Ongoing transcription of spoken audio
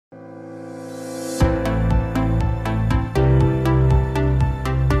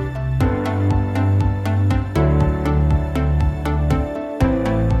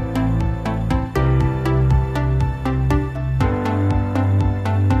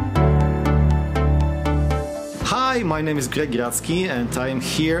Hi, my name is Greg Gradzki and I am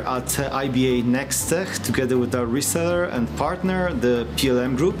here at IBA NEXTTECH together with our reseller and partner, the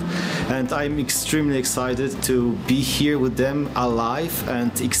PLM Group, and I'm extremely excited to be here with them alive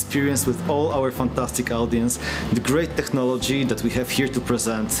and experience with all our fantastic audience the great technology that we have here to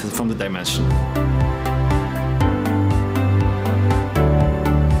present from the DyeMansion.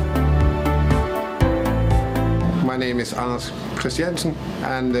 My name is Anders Christiansen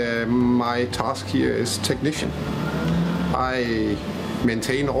and my task here is technician. I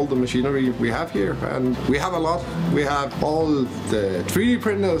maintain all the machinery we have here, and we have a lot. We have all the 3D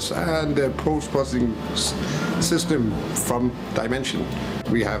printers and the post-processing system from DyeMansion.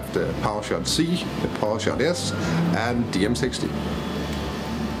 We have the PowerShot C, the PowerShot S and DM60.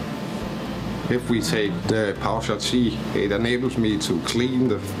 If we take the PowerShot C, it enables me to clean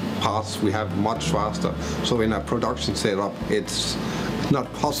the parts we have much faster. So in a production setup, it's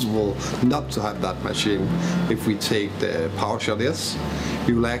not possible not to have that machine. If we take the PowerShot S,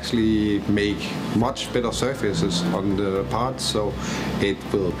 you will actually make much better surfaces on the parts, so it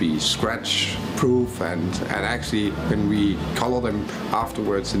will be scratch proof, and actually when we color them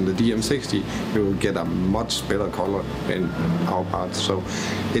afterwards in the DM60, you will get a much better color in our parts. So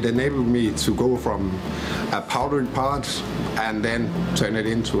it enabled me to go from a powdered part and then turn it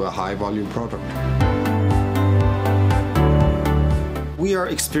into a high volume product. We are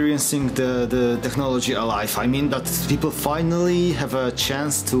experiencing the technology alive. I mean that people finally have a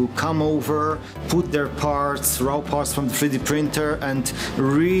chance to come over, put their parts, raw parts from the 3D printer, and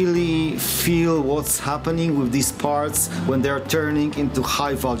really feel what's happening with these parts when they're turning into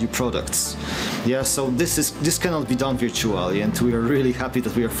high-value products. Yeah, so this cannot be done virtually, and we are really happy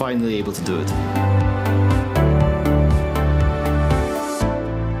that we are finally able to do it.